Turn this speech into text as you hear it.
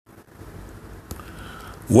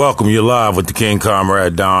Welcome, you're live with the King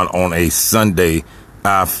Comrade Don on a Sunday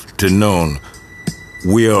afternoon.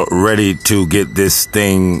 We are ready to get this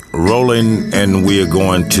thing rolling, and we are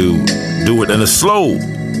going to do it in a slow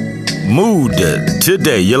mood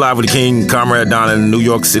today. You're live with the King Comrade Don in the New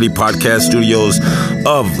York City podcast studios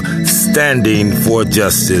of Standing for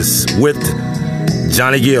Justice with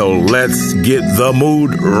Johnny Gill. Let's get the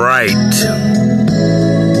mood right.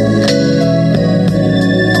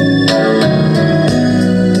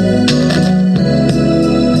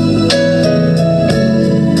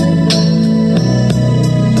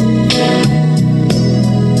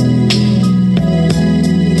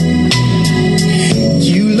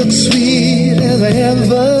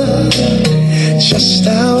 Just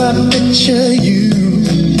how I picture you.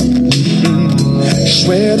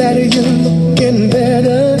 Swear that you're looking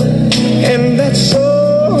better, and that's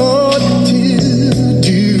all to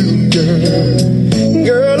do, girl.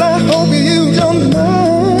 Girl, I hope you don't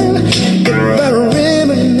mind if I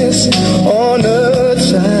reminisce on a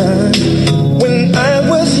time when I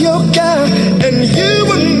was your guy and you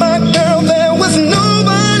were my girl. There was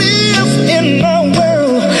nobody else in my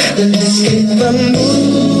world. Let's get the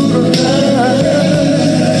mood right.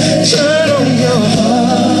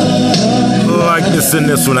 Like to send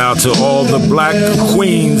this one out to all the black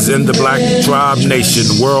queens in the Black Tribe Nation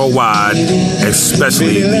worldwide,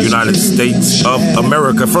 especially the United States of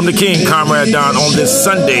America. From the King Comrade Don on this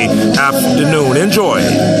Sunday afternoon. Enjoy.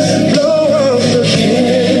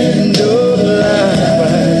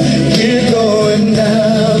 We're going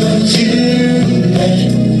down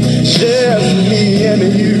tonight, just me and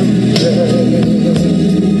you.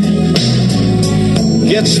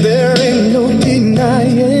 Gets there ain't no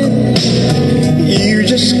denying. You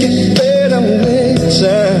just get better with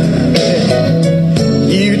time.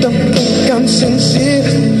 You don't think I'm sincere?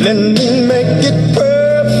 Let me make it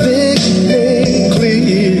perfectly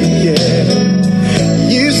clear. Yeah.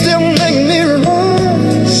 You still make me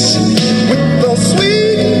rise with those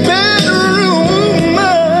sweet bedroom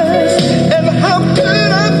eyes. And how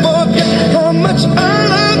could I forget how much I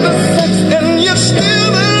love the sex? And you're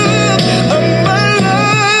still the love of my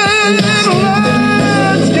life.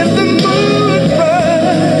 Let's get the mood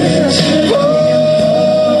right. Oh,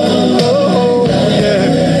 yeah.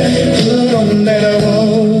 Put on that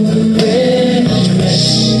old red dress.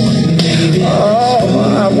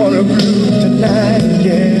 Oh, I wanna groove tonight,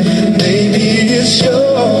 yeah. Maybe it's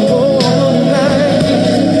your night.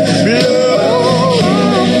 Blow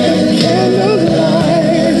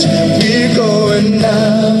candlelight. We're going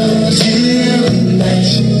out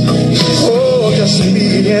tonight. Oh, just me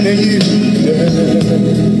and you.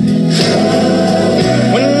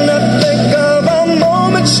 When I think of our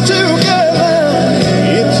moments together,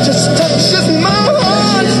 it just touches my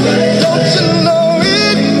heart. Don't you know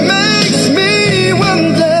it makes me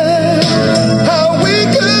wonder how we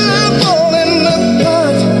could have fallen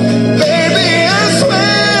apart. Baby, I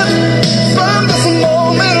swear from this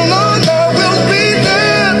moment on I will be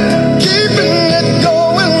there, keeping it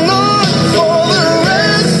going on for the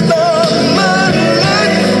rest of my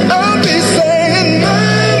life. I'll be saying my.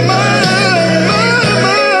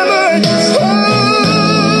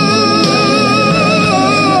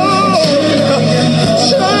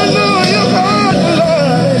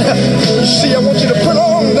 See, I want you to put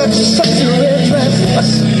on that sexy red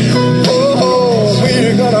dress. Oh,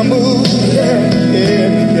 we're gonna move, yeah,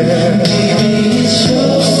 yeah, yeah.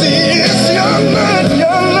 See, it's your night,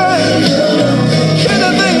 your life.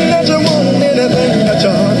 Anything that you want, anything that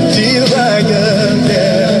your heart desires,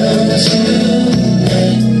 yeah.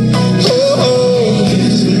 Oh,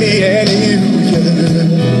 it's me and you, yeah.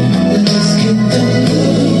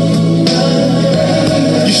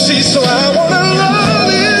 You see, so I wanna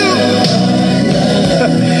love you.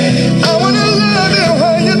 I wanna love you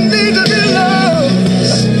how you need to be loved.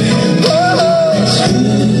 Oh,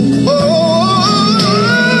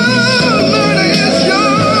 Lord, it's your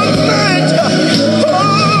night. Oh,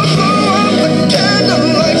 the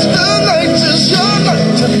candlelights, the night is your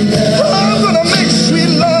night. I'm gonna make sweet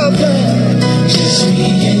love.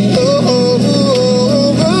 Oh,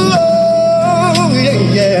 yeah,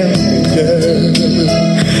 yeah,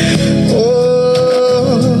 yeah.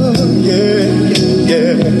 Oh, yeah,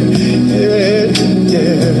 yeah, yeah,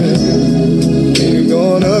 yeah. We're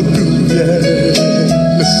gonna groove,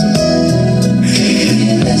 yeah. Listen.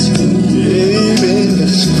 Let's groove, baby,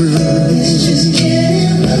 let's groove.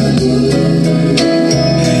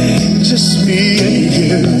 Just me and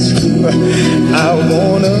you. I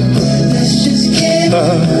wanna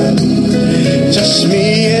just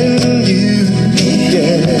me and you,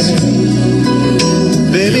 yeah.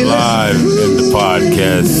 Baby, Live in the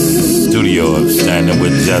podcast studio of Standing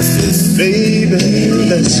with Justice. Baby,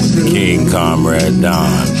 let's groove. King Comrade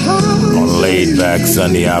Don on a laid back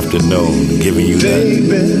Sunday afternoon, giving you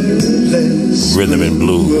that rhythm and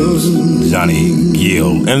blues. Johnny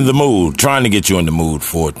Gill in the mood, trying to get you in the mood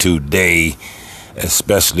for today,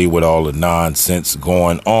 especially with all the nonsense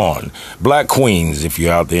going on. Black Queens, if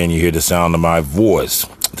you're out there and you hear the sound of my voice,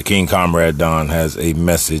 the King Comrade Don has a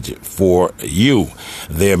message for you.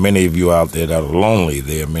 There are many of you out there that are lonely.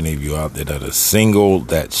 There are many of you out there that are single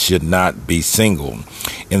that should not be single.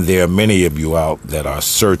 And there are many of you out that are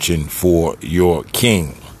searching for your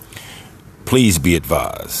king. Please be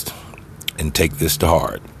advised and take this to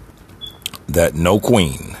heart, that no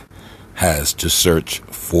queen has to search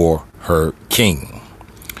for her king.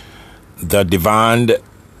 The divine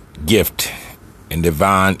gift and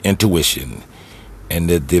divine intuition and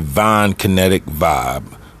the divine kinetic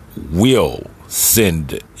vibe will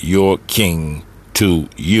send your king to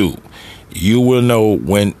you. You will know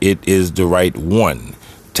when it is the right one.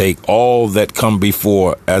 Take all that come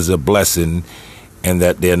before as a blessing, and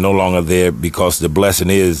that they're no longer there, because the blessing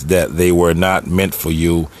is that they were not meant for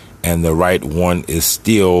you, and the right one is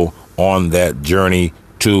still on that journey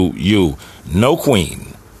to you. No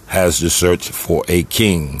queen has to search for a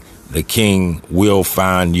king. The king will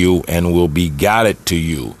find you and will be guided to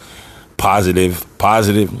you. Positive,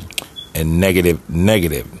 positive, and negative,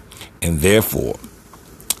 negative. And therefore,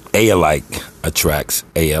 A alike attracts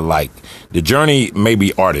A alike. The journey may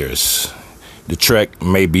be arduous. The trek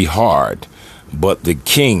may be hard. But the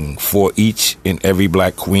king for each and every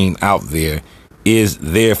black queen out there is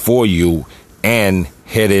there for you and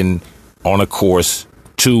heading on a course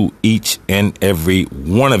to each and every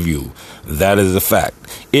one of you. That is a fact.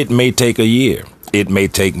 It may take a year. It may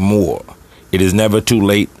take more. It is never too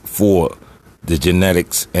late for the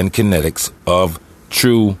genetics and kinetics of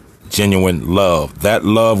true, genuine love. That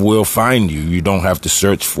love will find you. You don't have to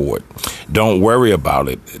search for it. Don't worry about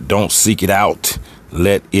it. Don't seek it out.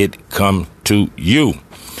 Let it come to you.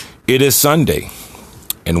 It is Sunday,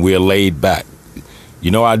 and we're laid back.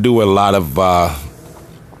 You know, I do a lot of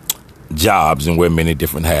jobs and wear many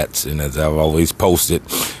different hats, and as I've always posted,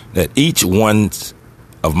 that each one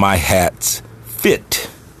of my hats fit.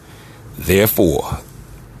 Therefore,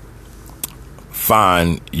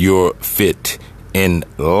 find your fit in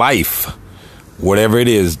life. Whatever it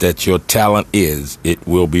is that your talent is, it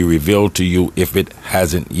will be revealed to you if it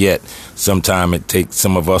hasn't yet. Sometime it takes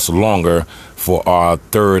some of us longer for our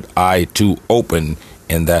third eye to open,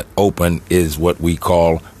 and that open is what we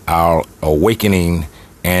call our awakening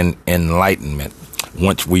and enlightenment.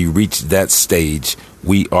 Once we reach that stage,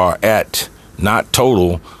 we are at not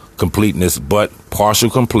total completeness, but partial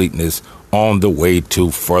completeness, on the way to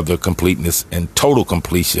further completeness and total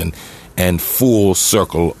completion and full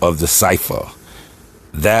circle of the cipher.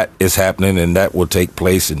 That is happening, and that will take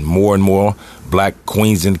place, and more black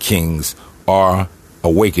queens and kings are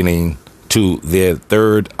awakening to their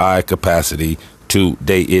third eye capacity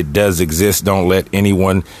today. It does exist. Don't let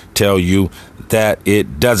anyone tell you that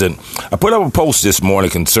it doesn't. I put up a post this morning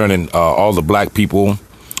concerning all the black people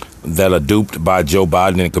that are duped by Joe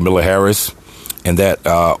Biden and Kamala Harris, and that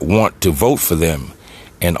want to vote for them,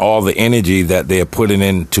 and all the energy that they're putting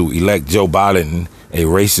in to elect Joe Biden, a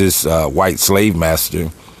racist white slave master,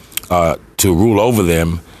 to rule over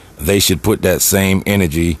them. They should put that same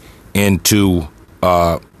energy into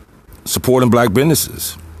supporting black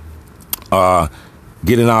businesses,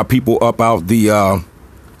 getting our people up out the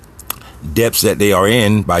depths that they are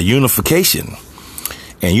in by unification.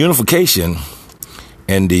 And unification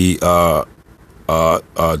and the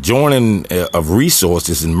joining of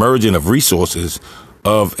resources and merging of resources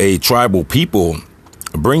of a tribal people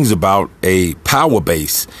brings about a power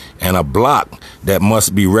base and a block that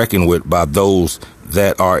must be reckoned with by those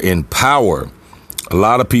that are in power. A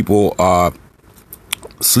lot of people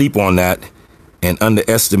sleep on that and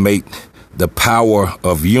underestimate the power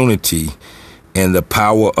of unity and the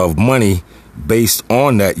power of money based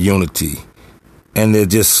on that unity. And they're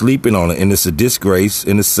just sleeping on it. And it's a disgrace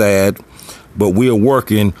and it's sad, but we are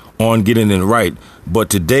working on getting it right. But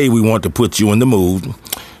today we want to put you in the mood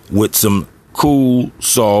with some cool,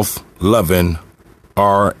 soft, loving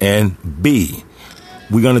R&B.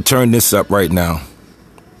 We're going to turn this up right now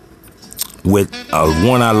with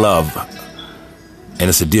one I love. And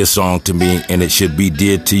it's a dear song to me, and it should be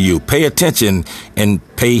dear to you. Pay attention and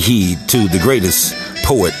pay heed to the greatest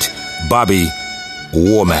poet, Bobby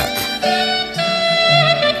Womack.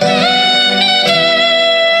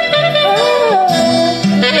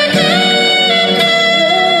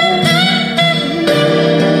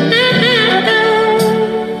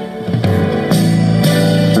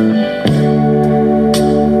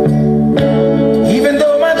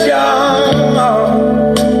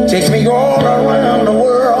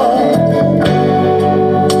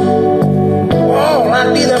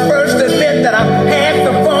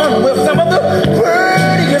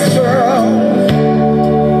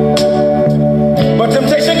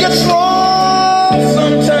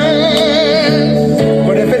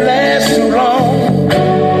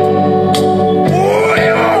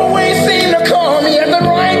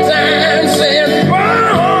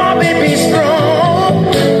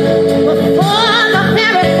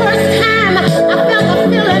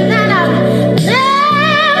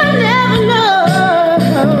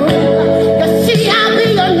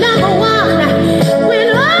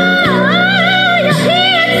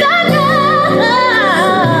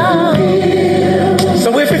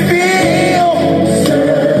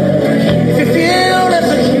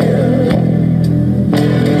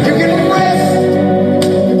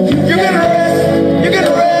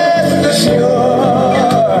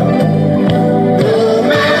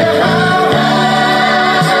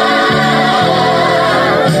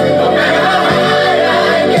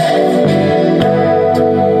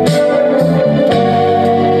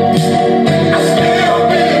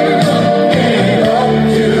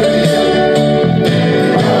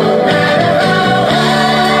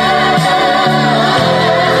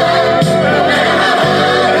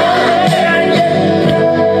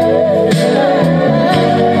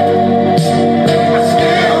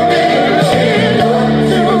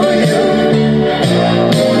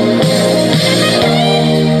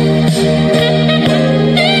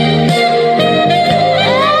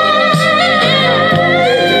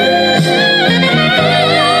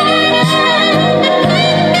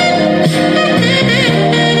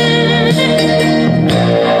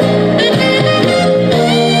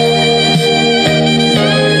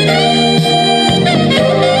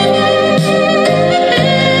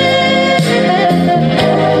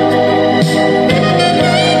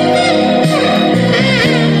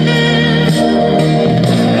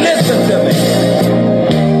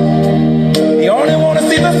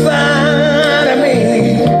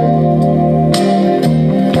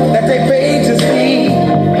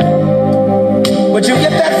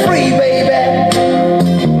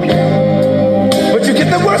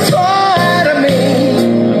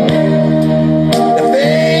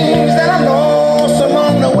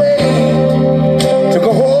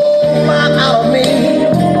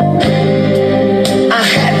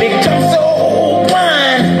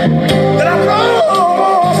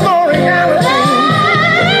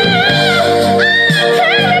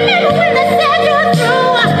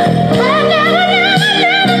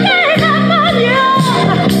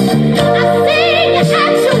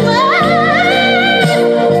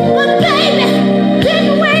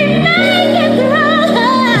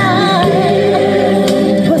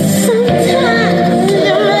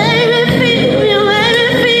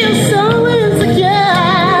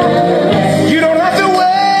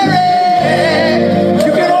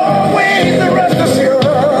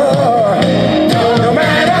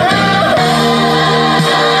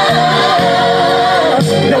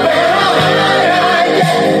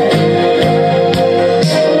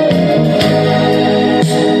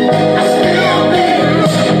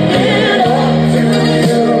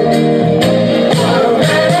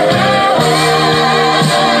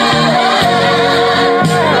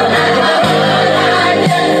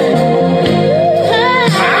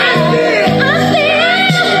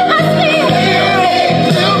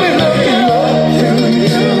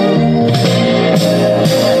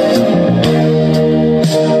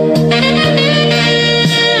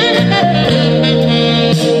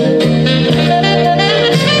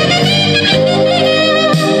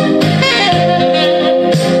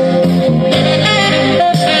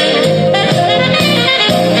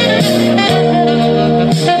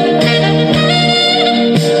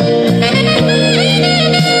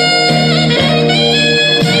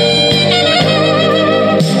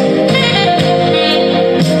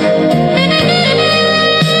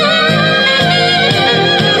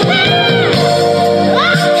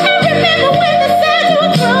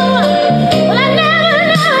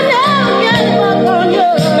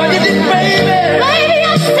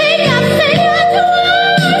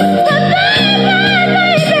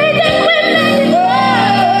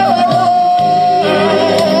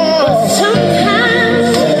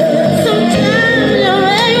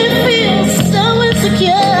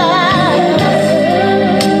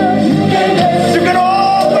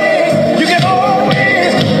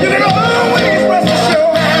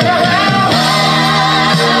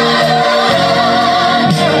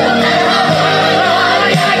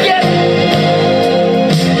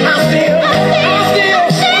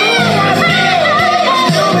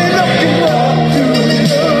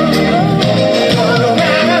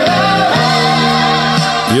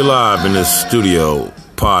 live in the studio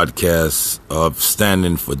podcast of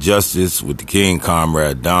Standing for Justice with the King,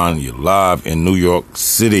 Comrade Don. You're live in New York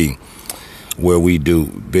City, where we do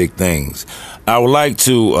big things. I would like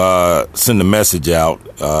to send a message out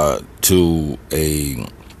to a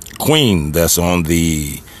queen that's on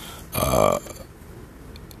the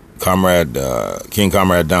King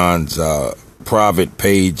Comrade Don's private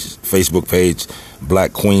page, Facebook page,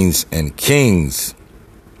 Black Queens and Kings.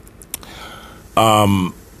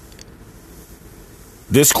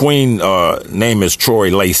 This queen name is Troy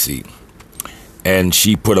Lacey, and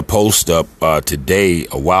she put a post up today,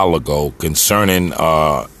 a while ago, concerning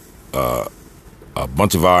a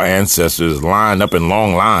bunch of our ancestors lined up in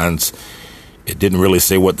long lines. It didn't really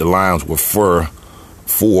say what the lines were for,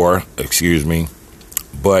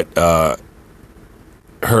 but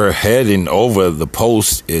her heading over the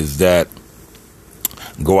post is that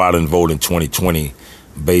go out and vote in 2020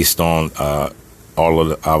 based on all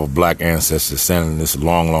of our black ancestors standing in this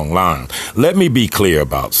long line. Let me be clear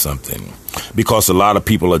about something, because a lot of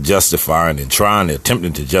people are justifying and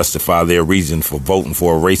attempting to justify their reason for voting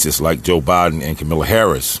for a racist like Joe Biden and Kamala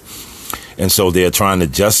Harris. And so they're trying to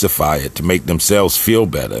justify it to make themselves feel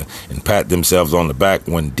better and pat themselves on the back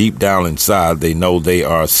when deep down inside they know they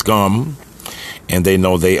are scum, and they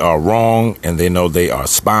know they are wrong, and they know they are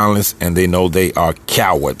spineless, and they know they are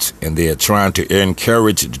cowards, and they are trying to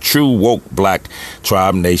encourage the true woke black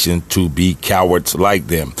tribe nation to be cowards like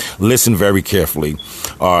them. Listen very carefully,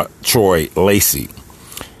 Troy Lacey.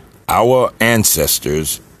 Our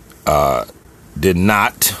ancestors did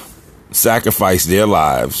not sacrifice their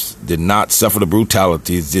lives, did not suffer the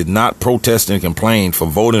brutalities, did not protest and complain for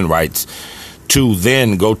voting rights to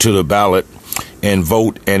then go to the ballot and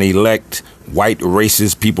vote and elect white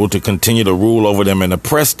racist people to continue to rule over them and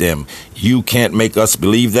oppress them. You can't make us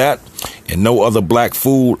believe that, and no other black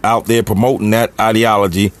fool out there promoting that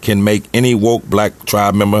ideology can make any woke black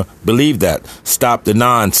tribe member believe that. Stop the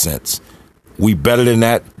nonsense. We better than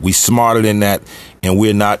that, we smarter than that, and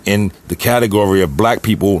we're not in the category of black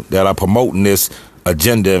people that are promoting this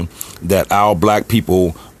agenda that our black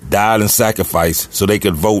people died and sacrificed so they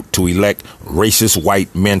could vote to elect racist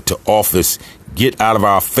white men to office. Get out of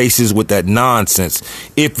our faces with that nonsense.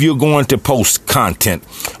 If you're going to post content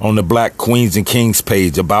on the Black Queens and Kings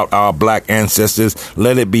page about our black ancestors,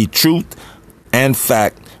 let it be truth and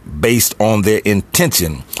fact based on their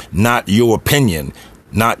intention, not your opinion,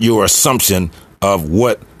 not your assumption of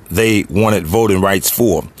what they wanted voting rights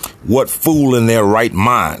for. What fool in their right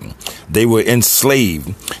mind? They were enslaved.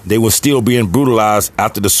 They were still being brutalized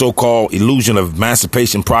after the so-called illusion of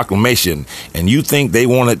Emancipation Proclamation. And you think they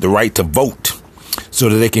wanted the right to vote so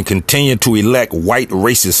that they can continue to elect white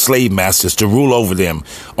racist slave masters to rule over them?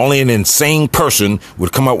 Only an insane person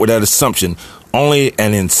would come up with that assumption. Only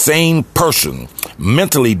an insane person,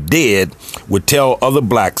 mentally dead, would tell other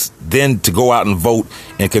blacks then to go out and vote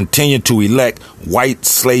and continue to elect white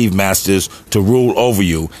slave masters to rule over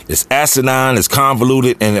you. It's asinine, it's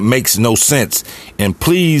convoluted, and it makes no sense. And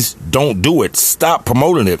please don't do it. Stop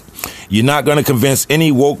promoting it. You're not going to convince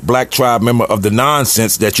any woke black tribe member of the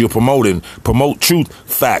nonsense that you're promoting. Promote truth,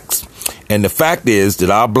 facts. And the fact is that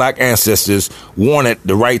our black ancestors wanted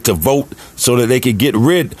the right to vote so that they could get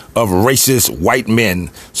rid of racist white men,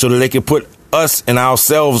 so that they could put us and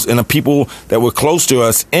ourselves and the people that were close to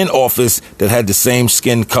us in office that had the same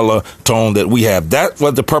skin color tone that we have. That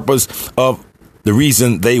was the purpose of the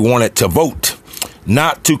reason they wanted to vote,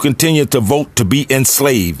 not to continue to vote to be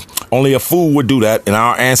enslaved. Only a fool would do that, and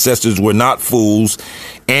our ancestors were not fools,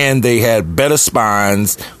 and they had better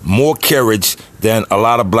spines, more courage than a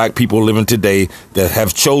lot of black people living today that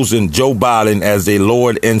have chosen Joe Biden as their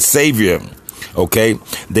Lord and Savior. Okay,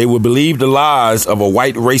 they would believe the lies of a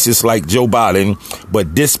white racist like Joe Biden,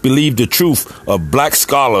 but disbelieve the truth of black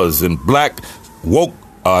scholars and black woke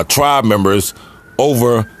tribe members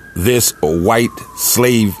over this white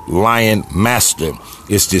slave lion master.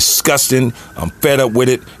 It's disgusting. I'm fed up with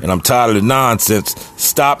it, and I'm tired of the nonsense.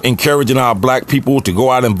 Stop encouraging our black people to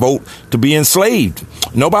go out and vote to be enslaved.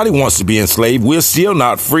 Nobody wants to be enslaved. We're still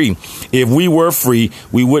not free. If we were free,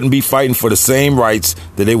 we wouldn't be fighting for the same rights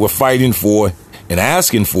that they were fighting for and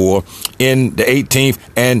asking for in the 18th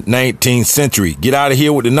and 19th century. Get out of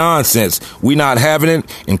here with the nonsense. We're not having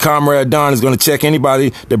it, and Comrade Don is going to check anybody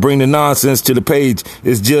that bring the nonsense to the page.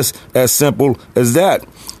 It's just as simple as that.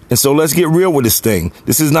 And so let's get real with this thing.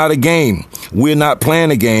 This is not a game. We're not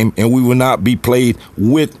playing a game, and we will not be played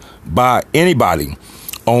with by anybody.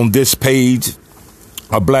 On this page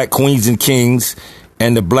of Black Queens and Kings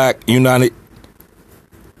and the Black United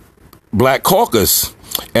Black Caucus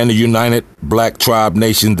and the United Black Tribe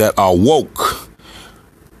Nation that are woke.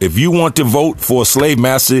 If you want to vote for a slave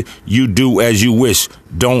master, you do as you wish.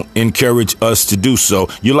 Don't encourage us to do so.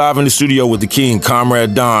 You're live in the studio with the king,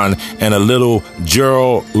 Comrade Don, and a little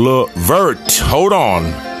Gerald Levert. Hold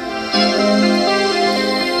on.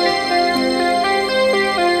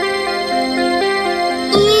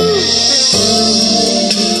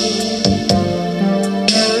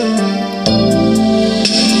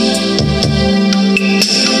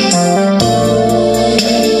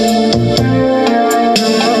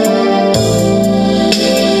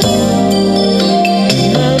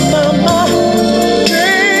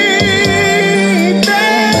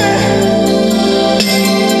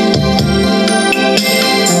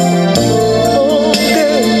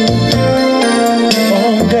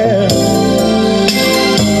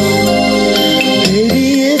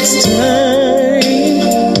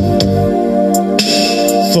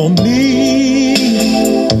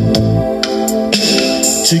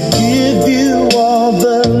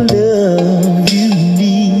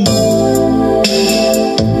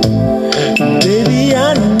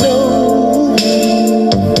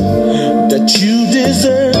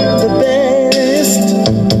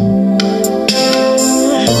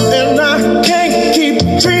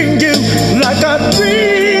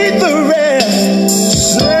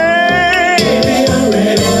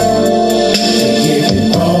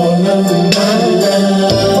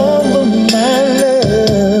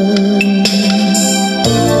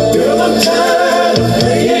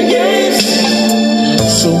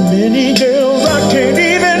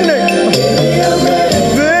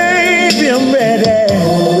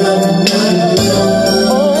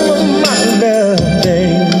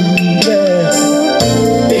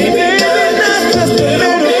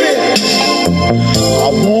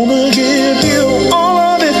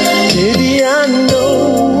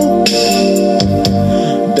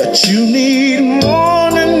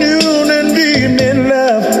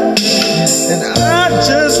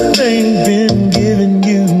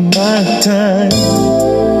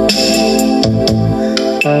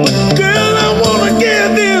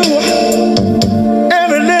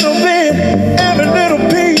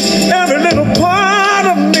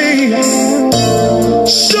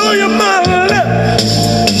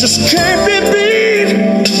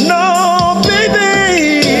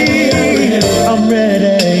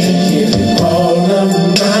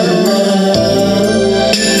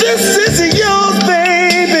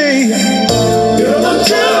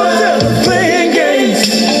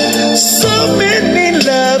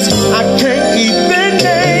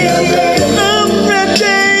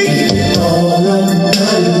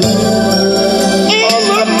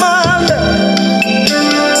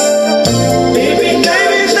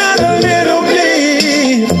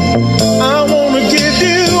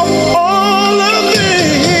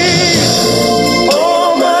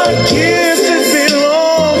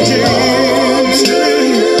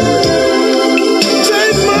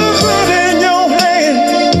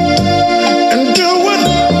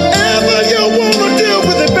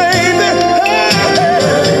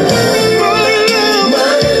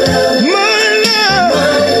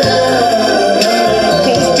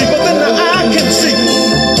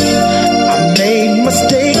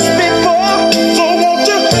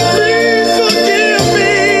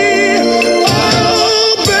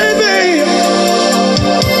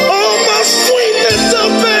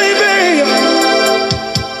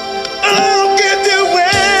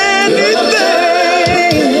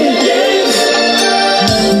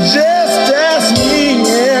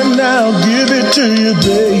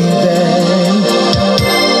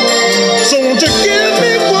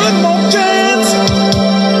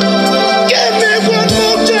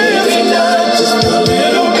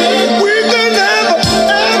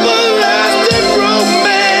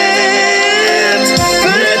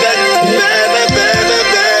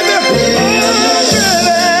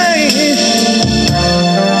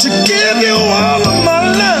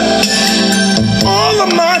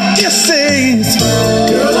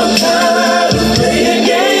 Girl, I'm tired of playing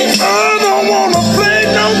games.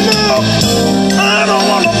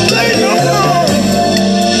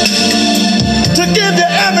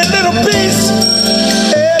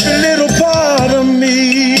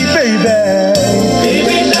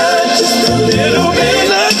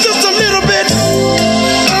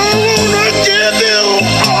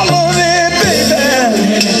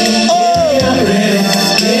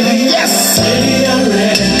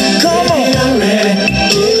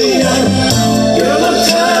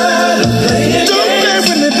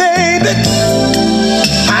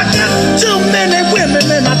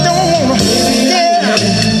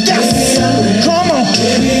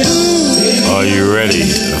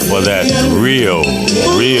 for that real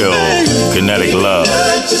kinetic love.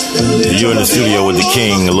 You're in the studio with the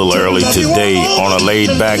king a little early today on a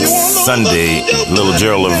laid-back Sunday. Little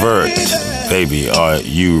Gerald Levert, baby, are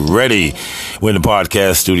you ready? We're in the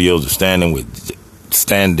podcast studios of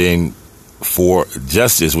Standing for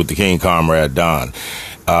Justice with the King, Comrade Don.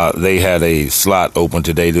 They had a slot open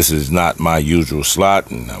today. This is not my usual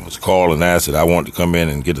slot, and I was called and asked that I wanted to come in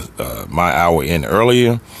and get my hour in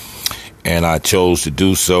earlier, and I chose to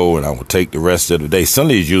do so, and I will take the rest of the day.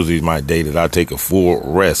 Sunday is usually my day that I take a full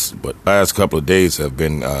rest, but last couple of days have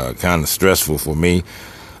been kind of stressful for me.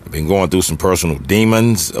 I've been going through some personal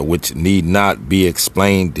demons, which need not be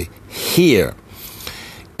explained here,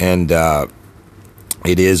 and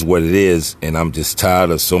it is what it is, and I'm just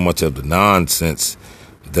tired of so much of the nonsense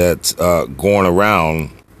that's going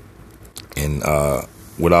around in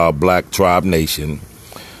with our black tribe nation.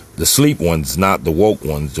 The sleep ones, not the woke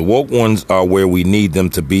ones. The woke ones are where we need them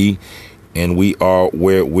to be, and we are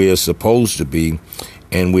where we're supposed to be,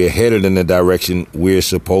 and we're headed in the direction we're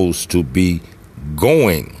supposed to be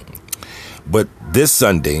going. But this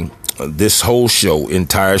Sunday, this whole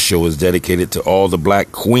entire show is dedicated to all the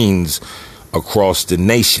black queens across the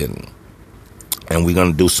nation. And we're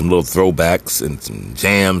going to do some little throwbacks and some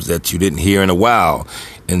jams that you didn't hear in a while.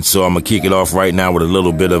 And so I'm going to kick it off right now with a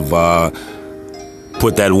little bit of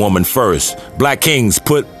Put That Woman First. Black kings,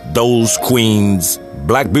 put those queens,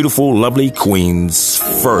 black, beautiful, lovely queens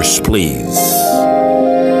first, please.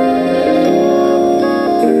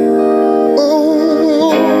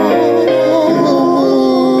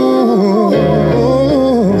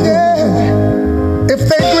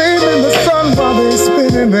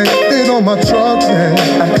 My truck,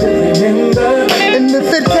 man, I could remember. And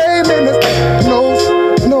if it came in a nose,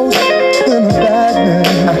 then a bag, man,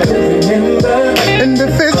 I could remember. And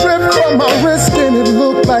if it dripped from my wrist and it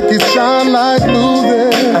looked like it shined like blue,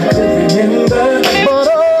 then I could remember. But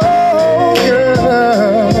oh, girl,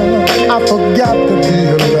 I forgot to be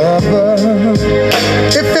a lover.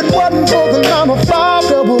 If it wasn't for the 9 to 5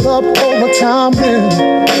 doubled up overtime, then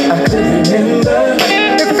I could remember.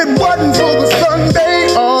 If it wasn't for the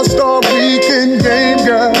Sunday All-Star Weekend game,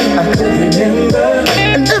 girl, I could remember.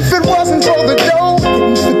 And if it wasn't for the dough,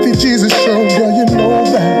 50 Jesus show, girl, you know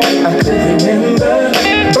that I could remember.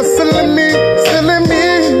 But silly me,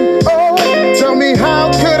 oh, tell me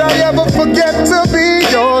how could I ever forget to be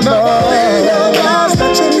your love? Realize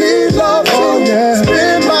that you need love too. Oh, yeah.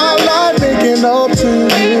 Spend my life making up to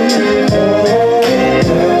you.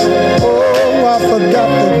 Oh, I forgot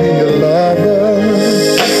to be your lover.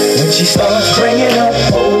 When she starts bringing up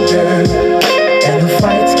older and the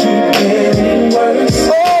fights keep getting worse,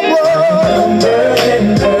 numbers in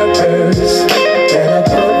her purse, better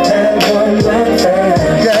put that woman first.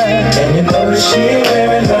 Yeah. And you know that she ain't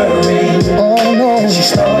wearing her ring. Oh no. She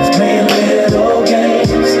starts playing little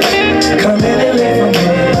games, come in and live from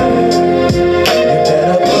her. You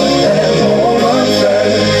better put that woman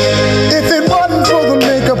first. If it wasn't for the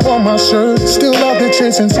makeup on my shirt, still out there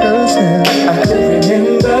chasing skirts, yeah, I could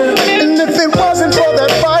remember.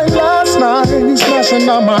 You smashing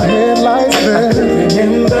on my headlights there. I could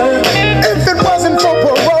remember. If it wasn't for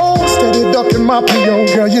parole, steady ducking my PO,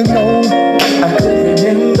 girl, you know I could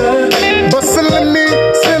remember. But silly me,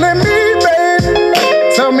 babe,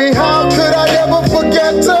 tell me how could I ever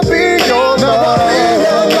forget to be your love? Now I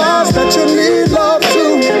realize that you need love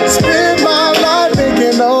too. Spend my life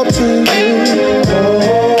making up to you.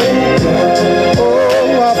 Oh,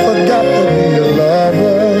 I forgot to be your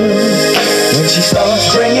lover. When she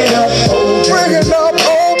starts bringing up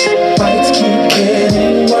fights keep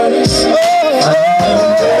getting worse.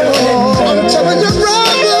 I'm telling you,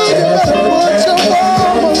 brother, you better put your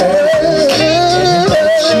woman first.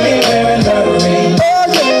 She ain't wearing her ring. Oh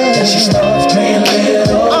yeah. And she starts playing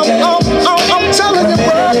little games. I'm telling you,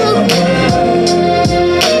 brother, you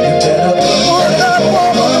better put that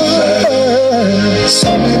woman first. So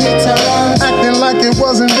many times, acting like it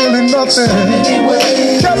wasn't really nothing. So many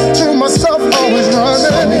ways, kept to myself, always running.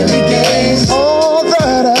 So many games.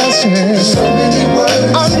 So many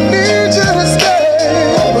words, I need you to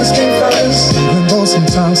stay. Always came first, even though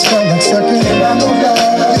sometimes felt like second. I know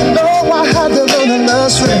love. You know I had to learn a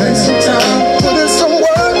lesson. Spend some time, put in some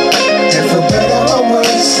work, and for better or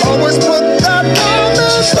worse, always put that woman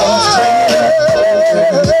first.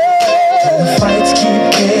 The fights keep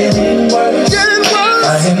getting worse.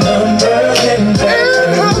 I am numbered in her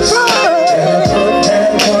purse.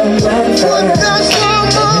 Better put that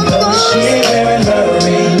woman first. She ain't wearing her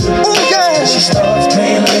ring. She starts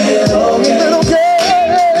playing little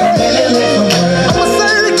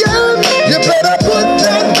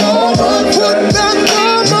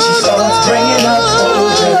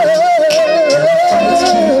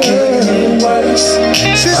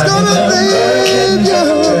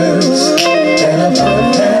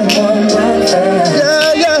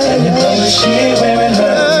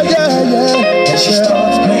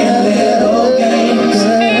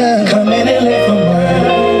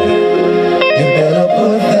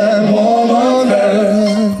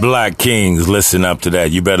kings, listen up to that.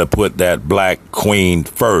 You better put that black queen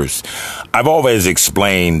first. I've always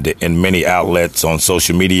explained in many outlets on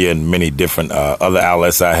social media and many different other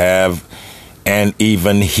outlets I have, and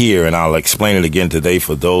even here, and I'll explain it again today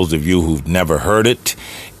for those of you who've never heard it,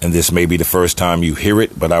 and this may be the first time you hear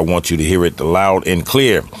it, but I want you to hear it loud and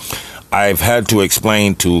clear. I've had to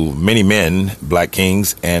explain to many men, black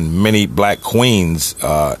kings, and many black queens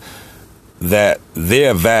that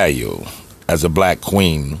their value as a black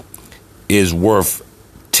queen is worth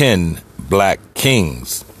 10 black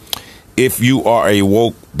kings. If you are a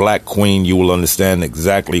woke black queen, you will understand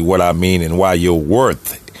exactly what I mean and why your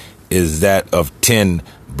worth is that of 10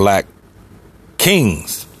 black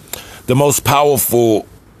kings. The most powerful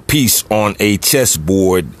piece on a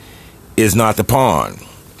chessboard is not the pawn,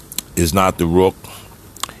 is not the rook,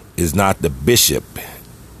 is not the bishop,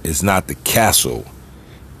 is not the castle,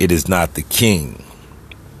 it is not the king.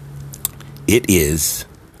 It is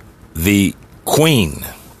the queen.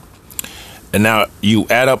 And now you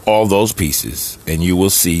add up all those pieces and you will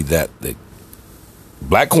see that the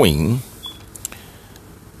black queen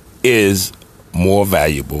is more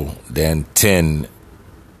valuable than 10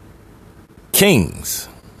 kings.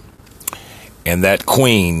 And that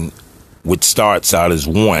queen, which starts out as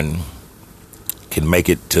one, can make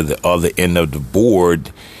it to the other end of the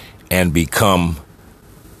board and become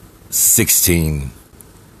 16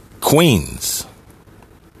 queens.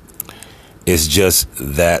 It's just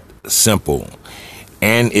that simple.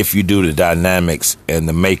 And if you do the dynamics and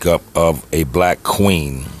the makeup of a black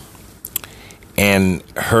queen and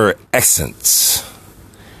her essence,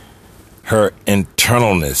 her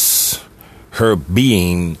internalness, her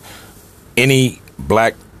being, any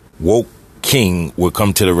black woke king will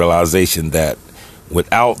come to the realization that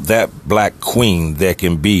without that black queen, there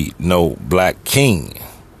can be no black king.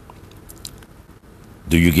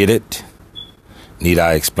 Do you get it? Need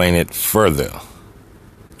I explain it further?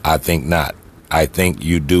 I think not. I think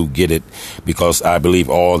you do get it, because I believe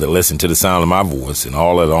all that listen to the sound of my voice and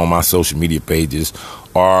all that on my social media pages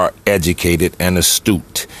are educated and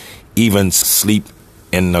astute, even sleep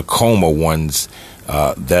in the coma ones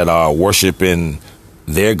that are worshiping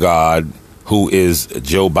their God, who is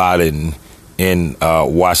Joe Biden in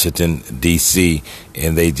Washington, D.C.,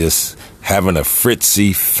 and they just having a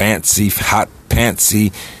fritzy, fancy, hot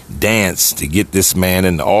pantsy dance to get this man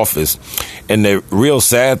in the office. And the real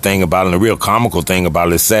sad thing about it, and the real comical thing about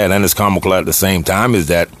it, is sad and it's comical at the same time, is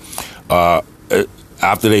that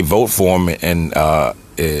after they vote for him and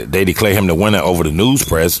they declare him the winner over the news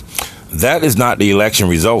press, that is not the election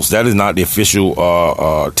results. That is not the official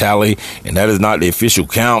tally, and that is not the official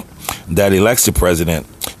count that elects the president.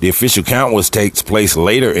 The official count takes place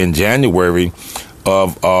later in January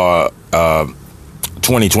of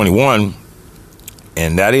 2021,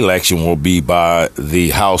 and that election will be by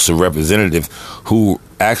the House of Representatives, who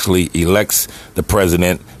actually elects the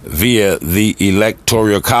president via the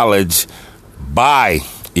Electoral College by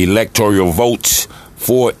electoral votes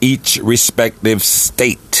for each respective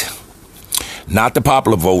state. Not the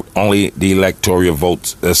popular vote, only the electoral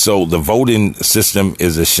votes. So the voting system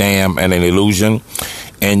is a sham and an illusion,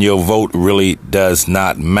 and your vote really does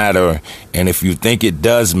not matter. And if you think it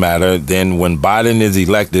does matter, then when Biden is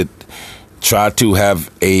elected, try to have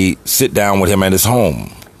a sit down with him at his home.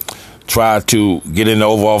 Try to get in the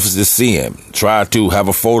Oval Office to see him. Try to have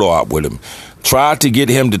a photo op with him. Try to get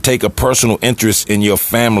him to take a personal interest in your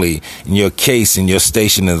family, in your case, in your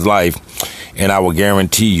station in life. And I will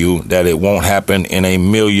guarantee you that it won't happen in a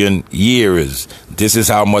million years. This is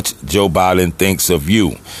how much Joe Biden thinks of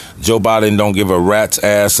you. Joe Biden don't give a rat's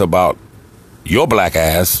ass about your black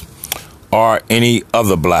ass or any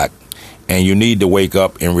other black. And you need to wake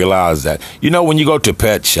up and realize that. You know, when you go to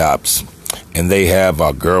pet shops and they have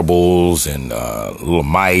gerbils and little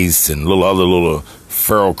mice and little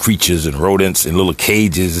feral creatures and rodents in little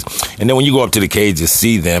cages, and then when you go up to the cages,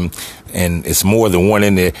 see them, and it's more than one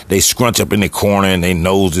in there, they scrunch up in the corner and their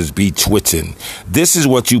noses be twitching. This is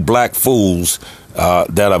what you black fools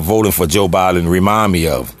that are voting for Joe Biden remind me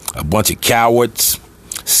of. A bunch of cowards,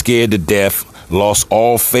 scared to death, lost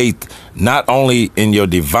all faith, not only in your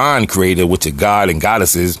divine creator, which is God and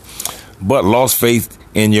goddesses, but lost faith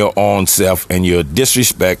in your own self, and your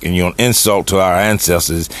disrespect and your insult to our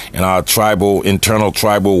ancestors and our internal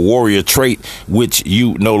tribal warrior trait, which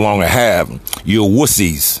you no longer have. You're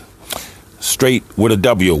wussies. Straight with a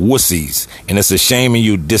W, wussies. And it's a shame, and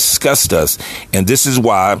you disgust us. And this is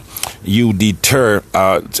why you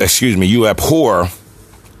abhor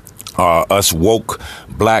us woke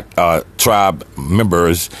black tribe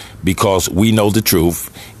members because we know the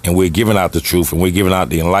truth and we're giving out the truth and we're giving out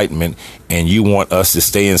the enlightenment, and you want us to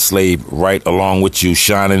stay enslaved right along with you,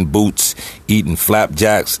 shining boots, eating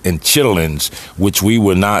flapjacks and chitlins, which we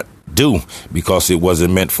will not do because it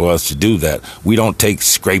wasn't meant for us to do that. We don't take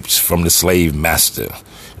scrapes from the slave master.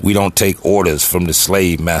 We don't take orders from the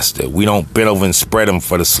slave master. We don't bend over and spread them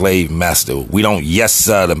for the slave master. We don't yes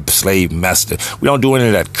sir the slave master. We don't do any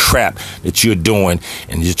of that crap that you're doing,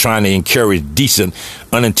 and you're trying to encourage decent,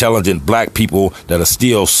 unintelligent black people that are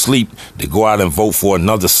still asleep to go out and vote for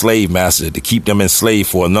another slave master to keep them enslaved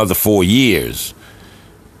for another 4 years.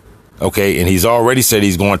 Okay, and he's already said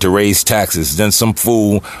he's going to raise taxes. Then some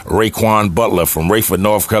fool, Raekwon Butler from Rayford,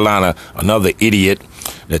 North Carolina, another idiot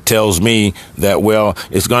that tells me that, well,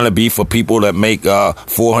 it's going to be for people that make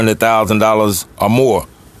 $400,000 or more.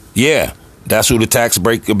 Yeah, that's who the tax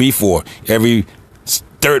break could be for. Every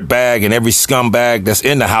dirtbag and every scumbag that's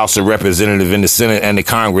in the House of Representatives, in the Senate and the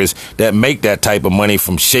Congress that make that type of money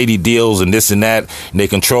from shady deals and this and that. And they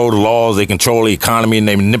control the laws, they control the economy, and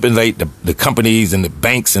they manipulate the companies and the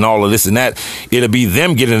banks and all of this and that. It'll be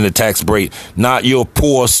them getting the tax break, not your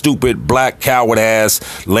poor, stupid, black coward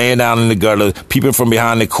ass laying down in the gutter, peeping from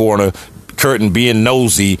behind the corner, curtain, being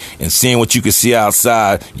nosy and seeing what you can see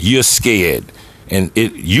outside. You're scared, and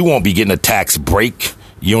you won't be getting a tax break.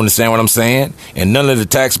 You understand what I'm saying? And none of the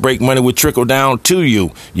tax break money would trickle down to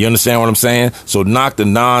you. You understand what I'm saying? So knock the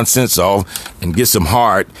nonsense off and get some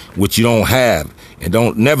heart, which you don't have. And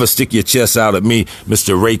don't never stick your chest out at me,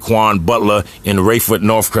 Mr. Raekwon Butler in Rayford,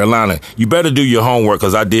 North Carolina. You better do your homework,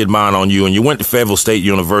 because I did mine on you. And you went to Fayetteville State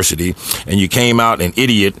University and you came out an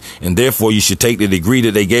idiot. And therefore you should take the degree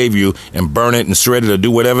that they gave you and burn it and shred it or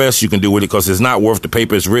do whatever else you can do with it, because it's not worth the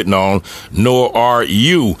paper it's written on, nor are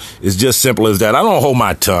you. It's just simple as that. I don't hold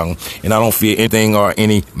my tongue and I don't fear anything or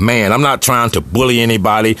any man. I'm not trying to bully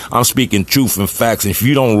anybody. I'm speaking truth and facts. And if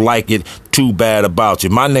you don't like it, too bad about you.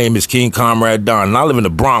 My name is King Comrade Don, and I live in the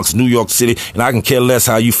Bronx, New York City, and I can care less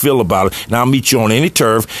how you feel about it. And I'll meet you on any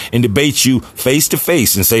turf and debate you face to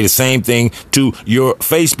face and say the same thing to your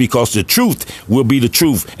face, because the truth will be the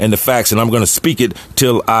truth and the facts, and I'm going to speak it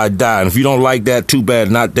till I die. And if you don't like that, too bad.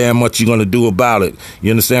 Not damn much you're going to do about it.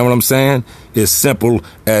 You understand what I'm saying? It's simple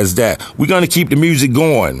as that. We're going to keep the music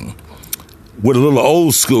going with a little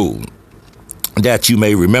old school that you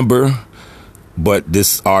may remember. But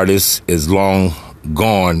this artist is long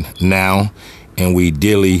gone now, and we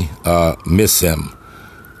dearly miss him.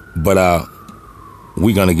 But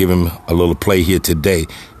we're going to give him a little play here today.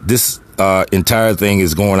 This entire thing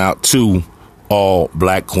is going out to all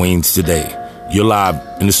black queens today. You're live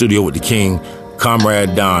in the studio with the King,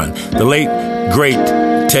 Comrade Don. The late, great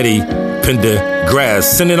Teddy Pendergrass,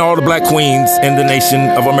 sending all the black queens in the nation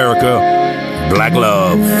of America black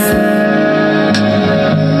love.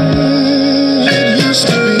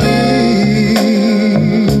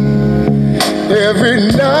 Every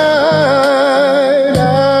night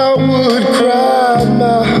I would cry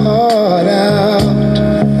my heart out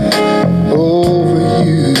over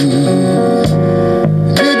you.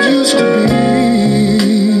 It used to be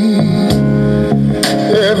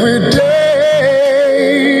every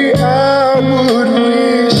day I would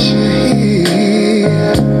wish you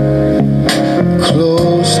here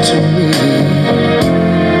close to me.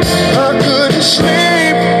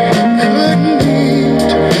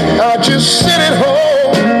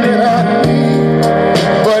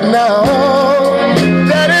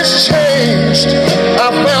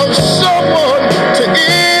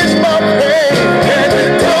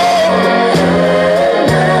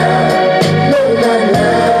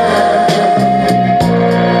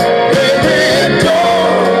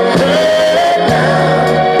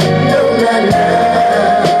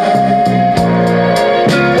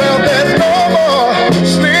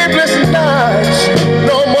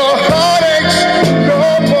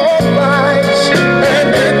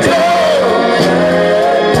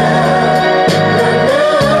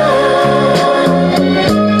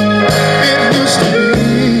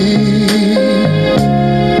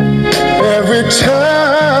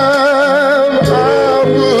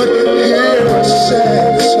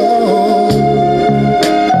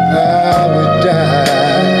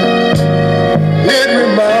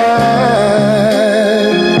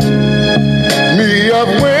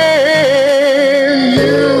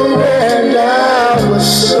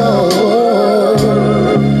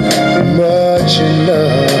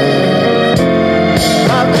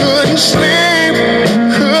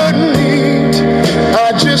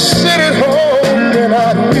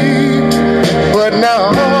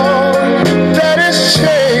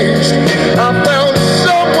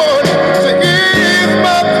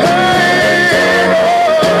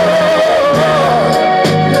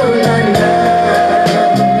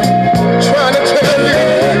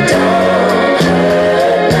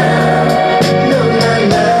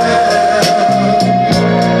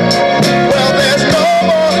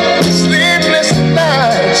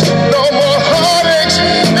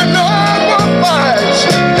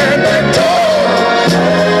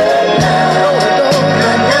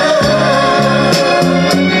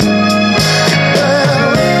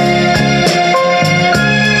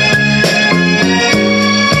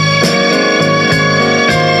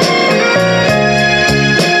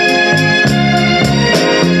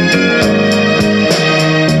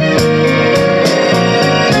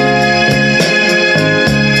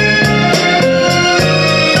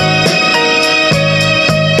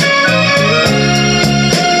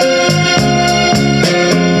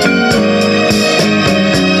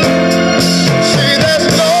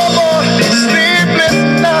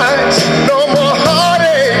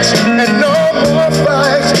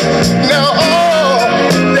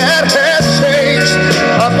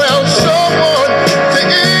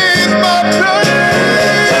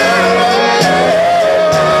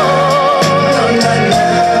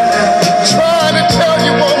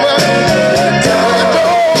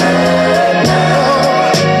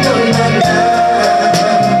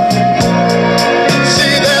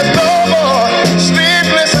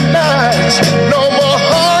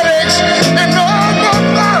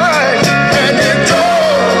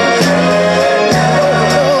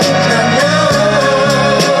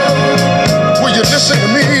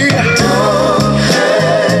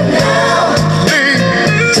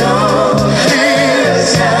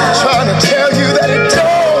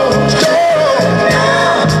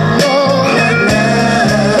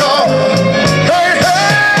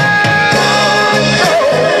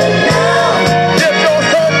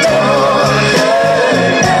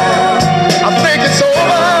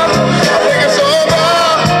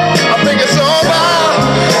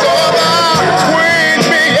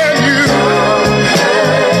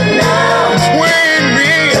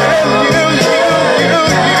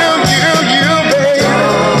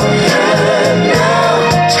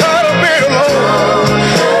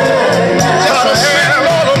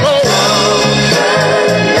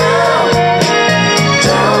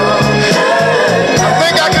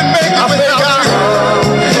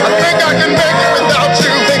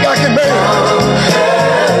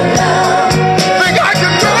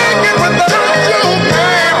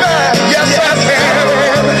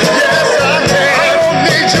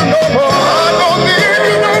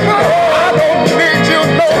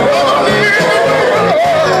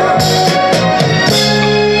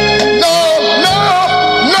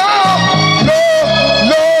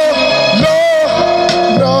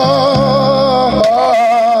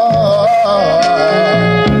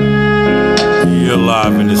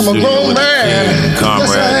 studio with the King,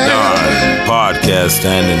 Comrade Don, podcast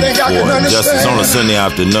standing for justice on a Sunday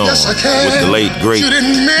afternoon with the late, great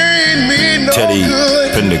Teddy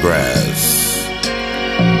Pendergrass.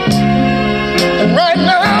 And right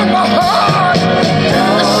now my heart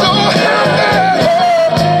is so happy.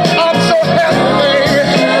 I'm so happy.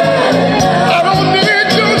 I don't need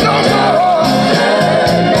you no more.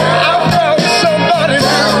 I found somebody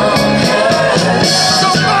new.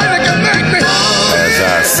 Somebody can make me. As I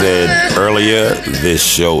said earlier, this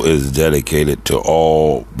show is dedicated to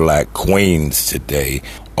all black queens today,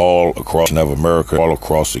 all across America, all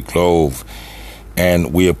across the globe.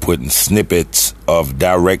 And we are putting snippets of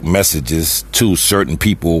direct messages to certain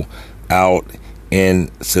people out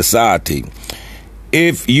in society.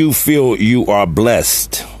 If you feel you are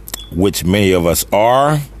blessed, which many of us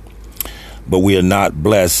are, but we are not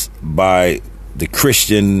blessed by the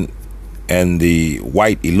Christian and the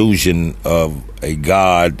white illusion of a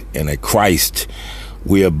God and a Christ,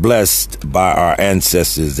 we are blessed by our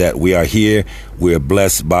ancestors that we are here. We are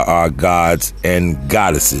blessed by our gods and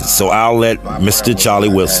goddesses. So I'll let Mr. Charlie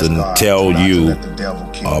Wilson tell you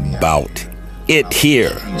about it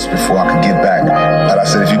here. Before I could get back, but I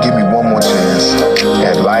said, if you give me one more chance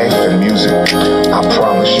at life and music, I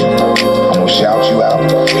promise you, I'm gonna shout you out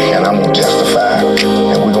and I'm gonna testify,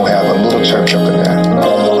 and we're gonna have a little church up in there.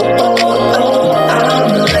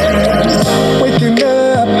 Waking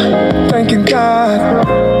up, thanking God.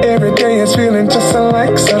 Every day is feeling just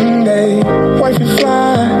like Sunday. Wifey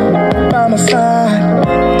fly by my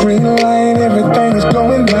side. Green light, everything is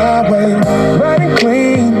blowing my way. Riding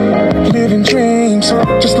clean, living dreams.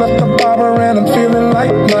 Just left the barber and I'm feeling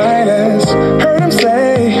like Midas. Heard him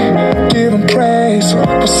say, give him praise.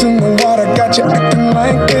 Pursuing water got you acting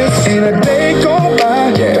like this. Ain't a day go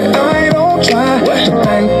by that I don't try to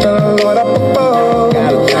thank the Lord up above.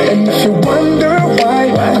 And if you wonder why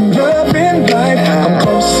I'm loving life, I'm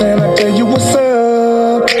close and I tell you what's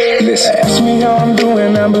up. Listen, ask me how I'm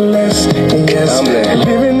doing, I'm blessed. Yes, I'm blessed.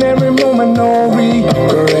 Living every moment, no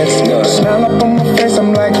regrets. Smile up on my face,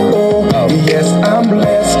 I'm like, oh, yes, I'm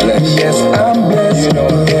blessed. Yes, I'm blessed.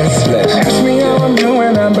 Yes, ask me how I'm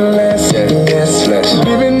doing, I'm blessed. Yes,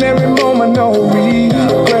 living every moment, no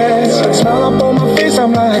regrets. Smile up on my face,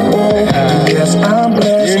 I'm like, oh, yes, I'm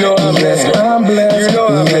blessed. You know I'm blessed. I'm blessed. You know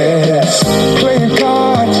I'm blessed. Playing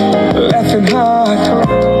cards, laughing hard,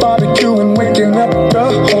 barbecuing, waking up the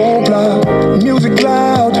whole block. Music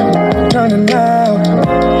loud, turning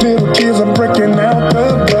out. Little kids are breaking out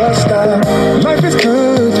the bus stop. Life is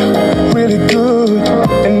good, really good,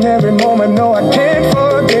 and every moment, no, I can't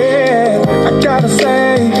forget. I gotta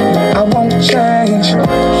say, I won't change.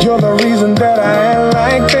 You're the reason that I am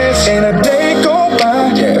like this. Ain't a day go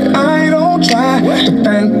by that I don't try to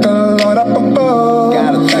thank the Lord up above.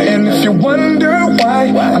 And if you wonder why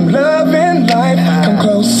I'm loving life, come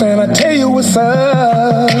close and I tell you what's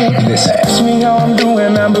up. Ask me how I'm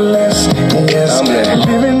doing, I'm blessed. Yes, I'm blessed.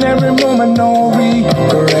 Living every moment, no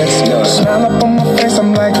regrets. Smile up on my face,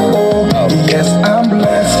 I'm like, oh, yes, I'm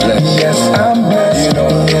blessed. Yes, I'm blessed.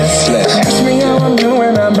 Yes, ask me how I'm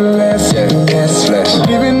doing, I'm blessed. Yes,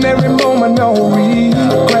 living every moment, no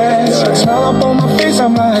regrets. Smile up on my face,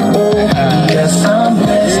 I'm like, oh, yes, I'm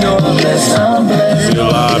blessed. Yes, I'm blessed. We're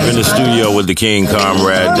live in the studio with the King,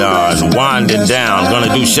 Comrade Don, winding down.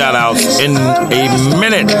 Gonna do shout outs in a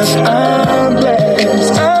minute. I'm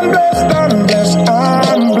blessed. I'm blessed. I'm blessed.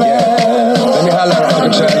 I'm blessed. Let me holler at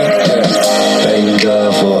Uncle Charlie. Thank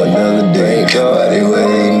God for another day. Nobody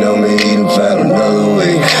waiting on me, eating, find another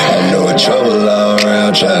way. I know it's trouble all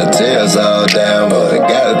around, trying to tear us all down, but I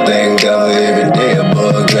gotta thank God every day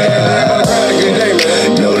above ground.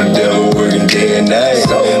 Know the devil working day and night,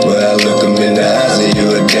 but I look him in the eyes and you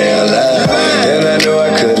a damn lie. And I know I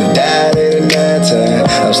could've died at a night time.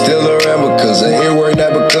 I'm still around because I hear work,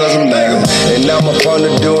 not because I'm like him. And I'm up on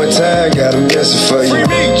the doing time, got a message for you.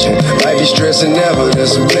 Might be stressing now, but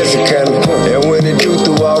it's a blessing kind of point. And when it do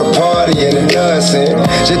through all the party and the nonsense,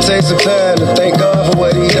 should take some time to thank God for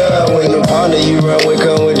what he done. When the partner you run with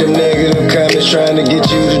come with them negative comments trying to get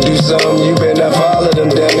you to do something, you better not follow them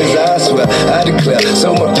demons. I swear, I declare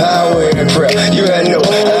so much power in prayer. You had no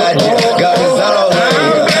idea, God is all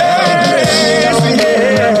here.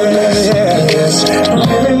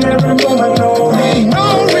 Living every moment, no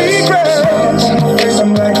regrets.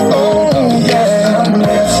 I'm like, oh, yes, I'm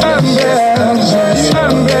blessed. I'm blessed.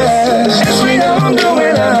 I'm blessed. Ask me how I'm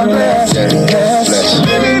doing, I'm blessed. Yes,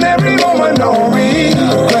 living every moment, no regrets.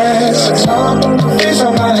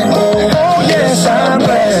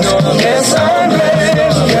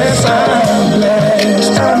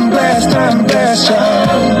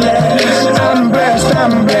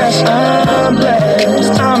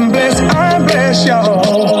 blessed,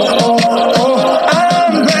 y'all.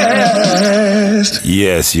 I'm blessed.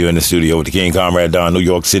 Yes, you're in the studio with the King Comrade Don. New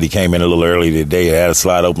York City came in a little early today. I had a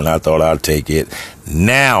slide open. I thought I'd take it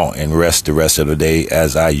now and rest the rest of the day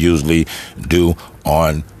as I usually do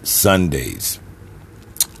on Sundays.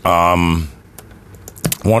 I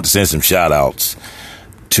want to send some shout outs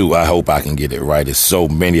to, I hope I can get it right. There's so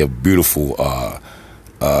many of beautiful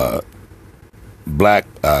black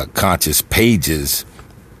conscious pages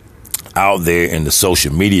out there in the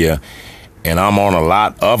social media, and I'm on a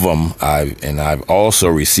lot of them. I've also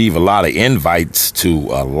received a lot of invites to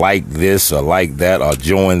like this or like that or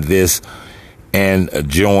join this and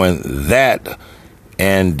join that,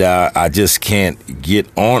 and I just can't get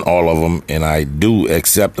on all of them, and I do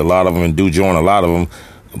accept a lot of them and do join a lot of them,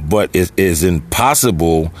 but it is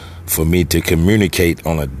impossible for me to communicate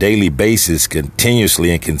on a daily basis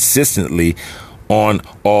continuously and consistently on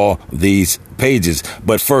all these pages.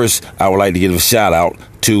 But first, I would like to give a shout out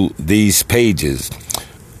to these pages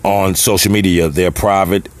on social media. They're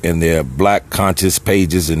private and they're black conscious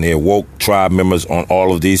pages, and they're woke tribe members on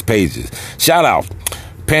all of these pages. Shout out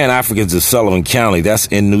Pan-Africans of Sullivan County, that's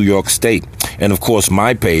in New York State. And of course,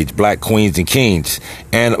 my page, Black Queens and Kings.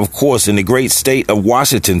 And of course, in the great state of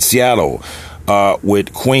Washington, Seattle,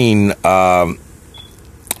 with Queen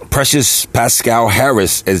Precious Pascal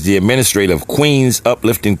Harris as the administrator of Queens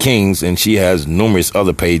Uplifting Kings, and she has numerous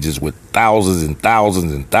other pages with thousands and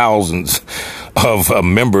thousands and thousands of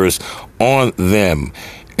members on them.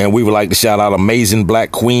 And we would like to shout out Amazing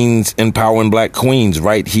Black Queens, Empowering Black Queens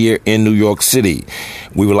right here in New York City.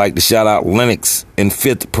 We would like to shout out Lennox and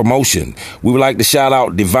Fifth Promotion. We would like to shout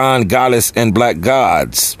out Divine Goddess and Black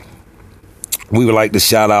Gods. We would like to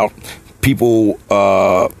shout out People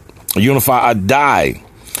Unify or Die,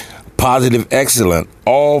 Positive Excellent,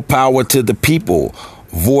 All Power to the People,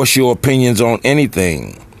 Voice Your Opinions on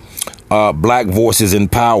Anything, Black Voices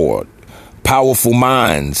Empowered, Powerful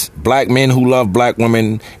Minds, Black Men Who Love Black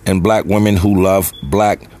Women and Black Women Who Love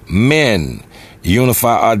Black Men,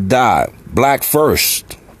 Unify or Die, Black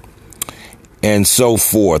First, and so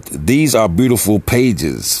forth. These are beautiful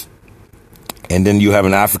pages. And then you have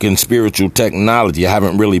an African Spiritual Technology. I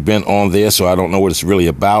haven't really been on there, so I don't know what it's really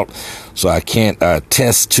about. So I can't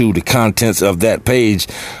attest to the contents of that page,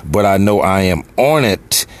 but I know I am on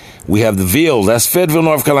it. We have the Ville, that's Fayetteville,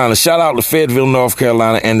 North Carolina. Shout out to Fayetteville, North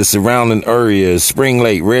Carolina, and the surrounding areas, Spring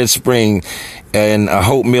Lake, Red Spring, and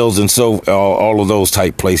Hope Mills, and so all of those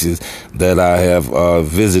type places that I have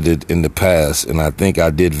visited in the past. And I think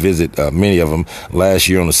I did visit many of them last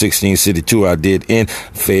year on the 16 city tour I did in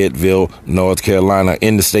Fayetteville, North Carolina,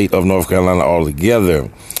 in the state of North Carolina altogether.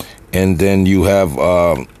 And then you have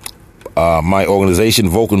my organization,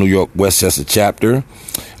 Vocal New York Westchester chapter.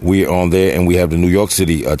 We're on there, and we have the New York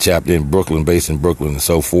City chapter in Brooklyn, based in Brooklyn, and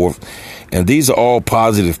so forth. And these are all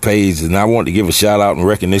positive pages, and I want to give a shout out and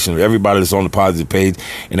recognition of everybody that's on the positive page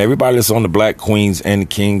and everybody that's on the Black Queens and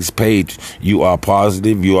Kings page. You are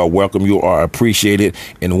positive, you are welcome, you are appreciated.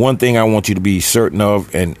 And one thing I want you to be certain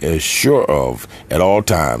of and sure of at all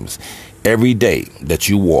times, every day that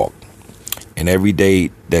you walk and every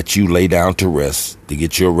day that you lay down to rest, to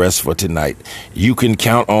get your rest for tonight, you can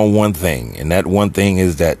count on one thing, and that one thing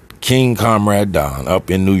is that King Comrade Don up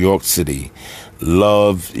in New York City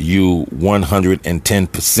loves you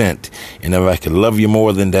 110%. And if I could love you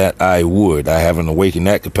more than that, I would. I haven't awakened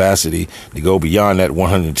that capacity to go beyond that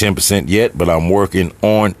 110% yet, but I'm working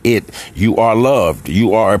on it. You are loved.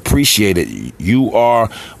 You are appreciated. You are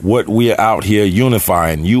what we are out here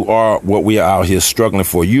unifying. You are what we are out here struggling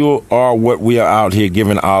for. You are what we are out here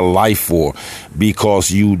giving our life for, because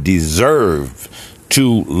you deserve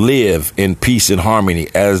to live in peace and harmony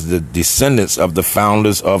as the descendants of the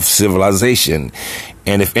founders of civilization.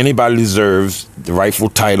 And if anybody deserves the rightful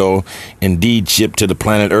title and deedship to the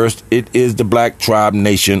planet Earth, it is the Black Tribe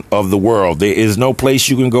Nation of the world. There is no place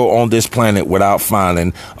you can go on this planet without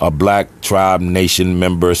finding a Black Tribe Nation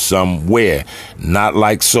member somewhere. Not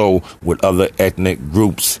like so with other ethnic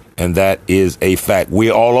groups, and that is a fact.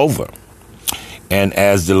 We're all over. And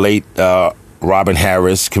as the late Robin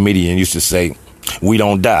Harris, comedian, used to say, we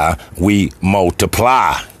don't die, we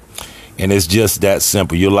multiply. And it's just that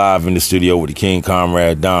simple. You're live in the studio with the King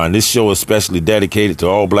Comrade Don. This show is especially dedicated to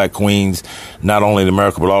all Black queens, not only in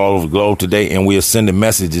America, but all over the globe today. And we are sending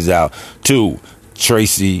messages out to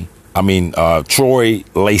Troy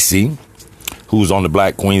Lacey, who's on the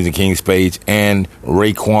Black Queens and Kings page, and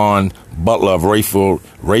Raekwon Butler of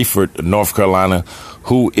Rayford, North Carolina,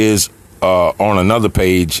 who is on another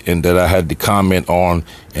page, and that I had to comment on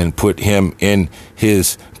and put him in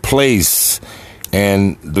his place.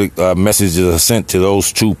 And the messages are sent to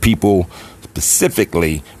those two people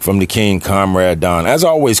specifically from the King Comrade Don. As I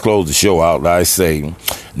always close the show out, I say,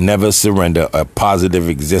 never surrender a positive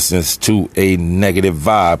existence to a negative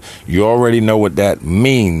vibe. You already know what that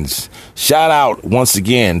means. Shout out once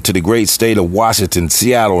again to the great state of Washington,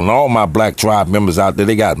 Seattle, and all my Black Tribe members out there.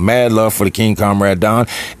 They got mad love for the King Comrade Don,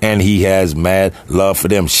 and he has mad love for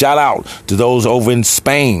them. Shout out to those over in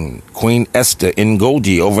Spain, Queen Esther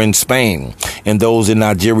Ngozi over in Spain, and those in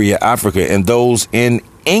Nigeria, Africa, and those in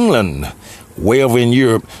England, way over in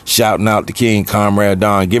Europe, shouting out to King Comrade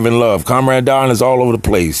Don, giving love. Comrade Don is all over the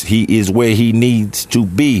place. He is where he needs to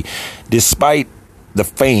be. Despite the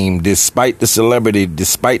fame, despite the celebrity,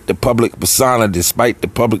 despite the public persona, despite the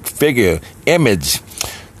public figure image,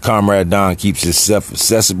 Comrade Don keeps himself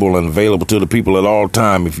accessible and available to the people at all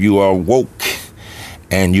time. If you are woke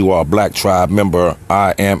and you are a Black Tribe member,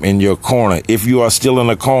 I am in your corner. If you are still in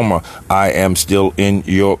a coma, I am still in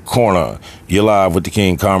your corner. You're live with the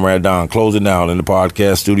King Comrade Don, closing down in the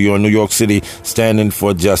podcast studio in New York City, standing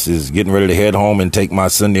for justice, getting ready to head home and take my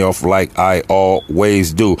Sunday off like I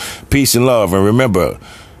always do. Peace and love, and remember,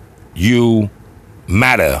 you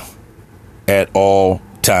matter at all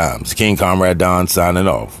times. King Comrade Don signing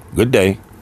off. Good day.